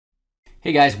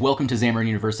Hey guys, welcome to Xamarin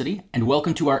University, and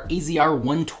welcome to our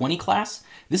AZR120 class.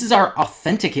 This is our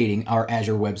Authenticating Our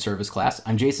Azure Web Service class.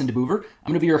 I'm Jason DeBoover. I'm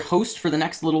going to be your host for the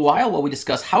next little while we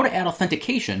discuss how to add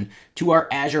authentication to our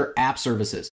Azure App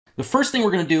Services. The first thing we're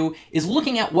going to do is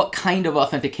looking at what kind of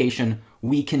authentication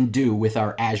we can do with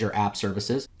our Azure App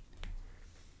Services.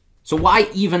 So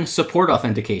why even support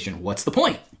authentication? What's the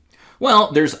point?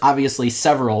 Well, there's obviously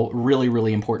several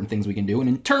really important things we can do. And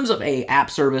in terms of a app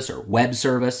service or web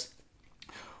service,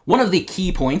 one of the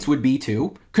key points would be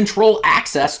to control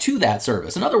access to that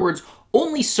service. In other words,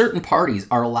 only certain parties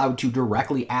are allowed to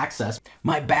directly access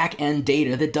my back-end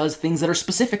data that does things that are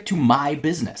specific to my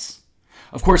business.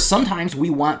 Of course, sometimes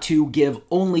we want to give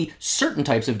only certain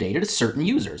types of data to certain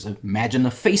users. Imagine the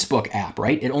Facebook app,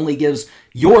 right? It only gives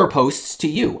your posts to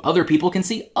you. Other people can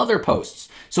see other posts.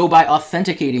 So by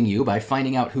authenticating you, by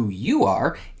finding out who you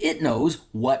are, it knows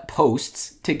what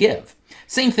posts to give.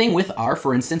 Same thing with our,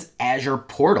 for instance, Azure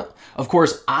portal. Of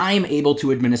course, I'm able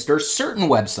to administer certain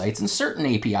websites and certain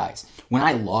APIs. When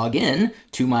I log in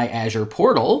to my Azure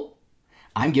portal,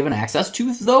 I'm given access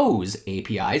to those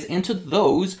APIs and to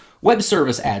those web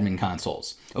service admin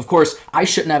consoles. Of course, I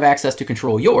shouldn't have access to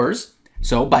control yours,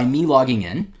 so by me logging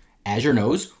in, Azure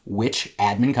knows which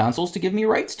admin consoles to give me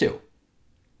rights to.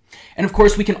 And of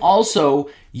course, we can also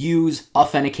use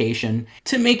authentication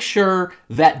to make sure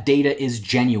that data is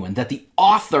genuine, that the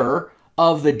author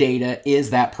of the data is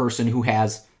that person who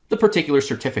has the particular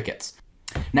certificates.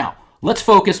 Now, let's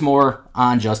focus more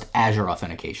on just Azure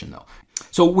authentication though.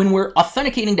 So when we're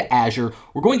authenticating to Azure,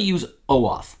 we're going to use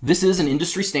OAuth. This is an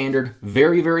industry standard,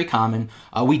 very common.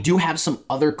 We do have some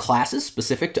other classes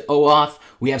specific to OAuth.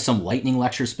 We have some lightning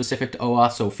lectures specific to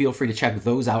OAuth, so feel free to check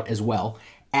those out as well.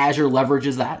 Azure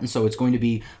leverages that, and so it's going to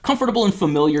be comfortable and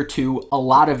familiar to a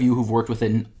lot of you who've worked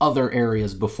within other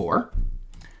areas before.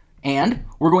 And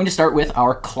we're going to start with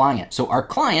our client. So our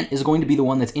client is going to be the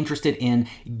one that's interested in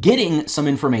getting some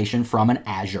information from an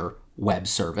Azure web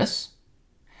service.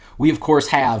 We, of course,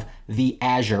 have the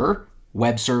Azure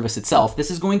web service itself.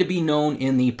 This is going to be known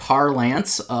in the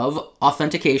parlance of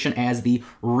authentication as the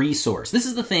resource. This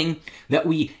is the thing that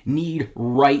we need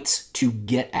rights to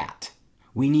get at.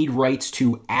 We need rights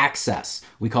to access.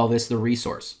 We call this the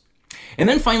resource. And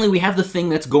then finally, we have the thing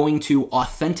that's going to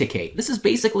authenticate. This is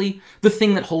basically the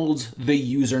thing that holds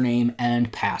the username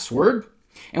and password,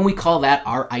 and we call that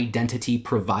our identity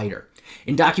provider.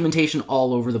 In documentation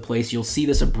all over the place, you'll see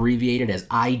this abbreviated as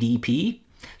IDP,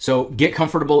 so get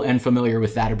comfortable and familiar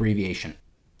with that abbreviation.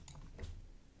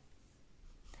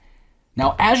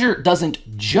 Now, Azure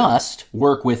doesn't just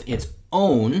work with its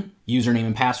own username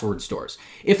and password stores.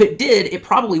 If it did, it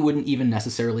probably wouldn't even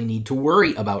necessarily need to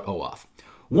worry about OAuth.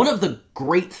 One of the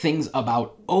great things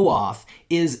about OAuth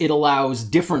is it allows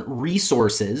different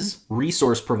resources,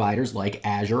 resource providers like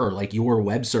Azure or like your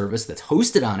web service that's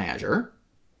hosted on Azure,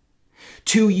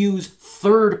 to use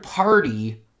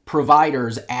third-party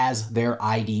providers as their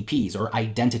IDPs or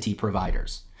identity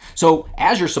providers. So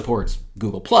Azure supports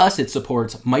Google+, it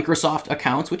supports Microsoft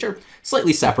accounts, which are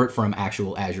slightly separate from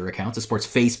actual Azure accounts. It supports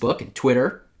Facebook and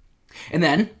Twitter. And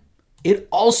then it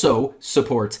also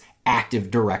supports Active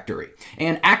Directory.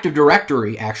 And Active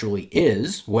Directory actually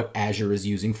is what Azure is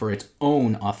using for its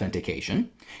own authentication.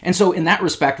 And so in that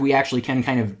respect, we actually can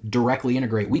kind of directly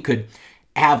integrate. We could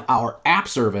have our app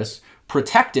service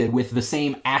protected with the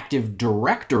same Active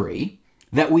Directory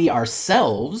that we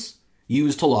ourselves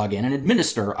use to log in and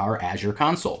administer our Azure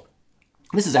console.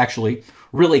 This is actually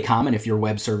really common if your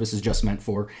web service is just meant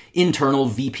for internal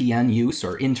VPN use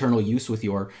or internal use with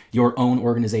your own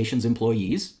organization's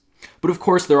employees. But of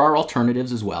course, there are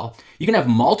alternatives as well. You can have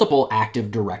multiple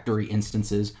Active Directory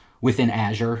instances within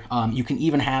Azure. You can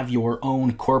even have your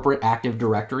own corporate Active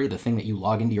Directory, the thing that you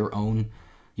log into your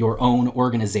own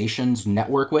organization's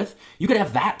network with. You could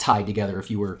have that tied together if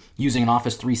you were using an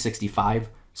Office 365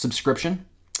 subscription.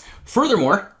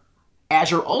 Furthermore,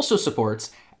 Azure also supports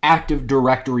Active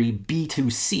Directory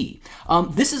B2C.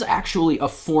 This is actually a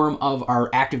form of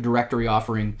our Active Directory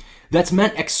offering that's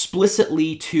meant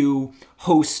explicitly to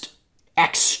host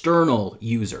external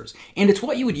users. And it's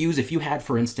what you would use if you had,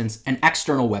 for instance, an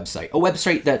external website, a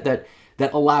website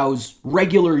that allows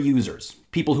regular users,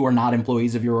 people who are not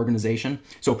employees of your organization.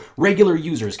 So regular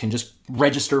users can just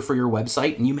register for your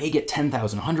website and you may get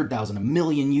 10,000, 100,000, 1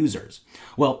 million users.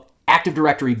 Well, Active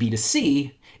Directory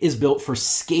B2C is built for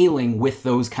scaling with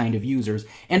those kind of users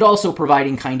and also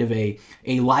providing kind of a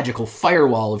logical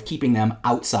firewall of keeping them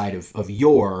outside of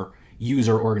your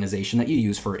user organization that you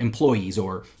use for employees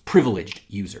or privileged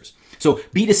users. So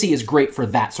B2C is great for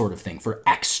that sort of thing, for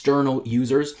external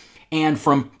users, and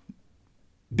from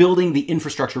building the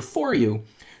infrastructure for you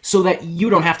so that you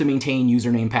don't have to maintain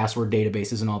username, password,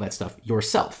 databases, and all that stuff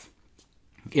yourself.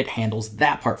 It handles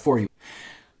that part for you.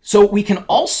 So we can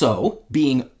also,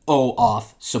 being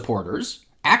OAuth supporters,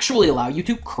 actually allow you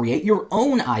to create your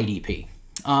own IDP.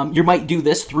 You might do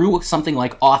this through something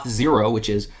like Auth0, which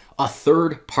is a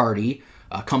third-party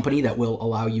company that will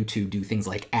allow you to do things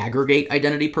like aggregate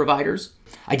identity providers.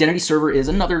 Identity Server is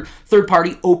another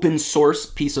third-party open source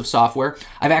piece of software.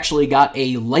 I've actually got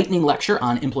a lightning lecture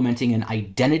on implementing an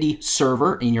identity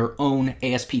server in your own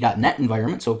ASP.NET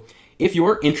environment. So if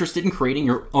you're interested in creating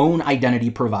your own identity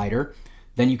provider,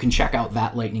 then you can check out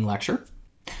that lightning lecture.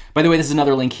 By the way, this is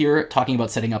another link here talking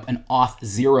about setting up an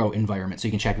Auth0 environment. So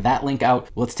you can check that link out.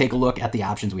 Let's take a look at the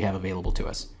options we have available to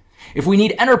us. If we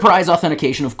need enterprise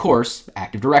authentication, of course,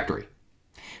 Active Directory.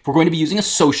 If we're going to be using a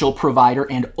social provider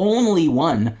and only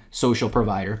one social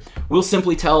provider, we'll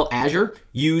simply tell Azure,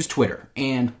 use Twitter,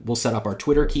 and we'll set up our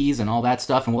Twitter keys and all that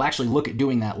stuff, and we'll actually look at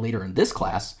doing that later in this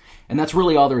class, and that's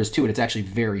really all there is to it. It's actually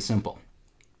very simple.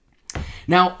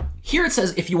 Now, here it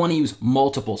says if you want to use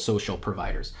multiple social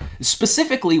providers.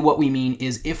 Specifically, what we mean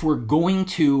is if we're going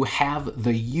to have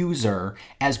the user,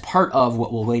 as part of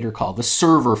what we'll later call the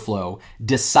server flow,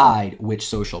 decide which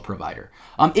social provider.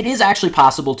 It is actually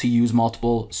possible to use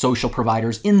multiple social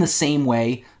providers in the same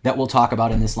way that we'll talk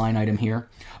about in this line item here.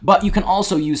 But you can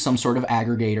also use some sort of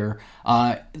aggregator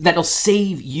that'll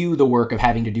save you the work of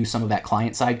having to do some of that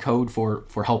client-side code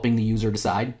for helping the user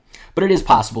decide. But it is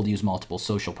possible to use multiple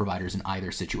social providers in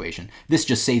either situation. This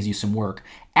just saves you some work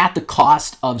at the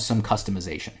cost of some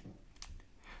customization.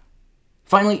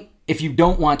 Finally, if you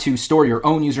don't want to store your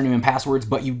own username and passwords,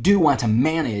 but you do want to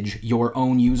manage your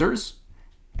own users,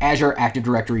 Azure Active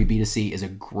Directory B2C is a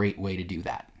great way to do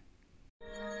that.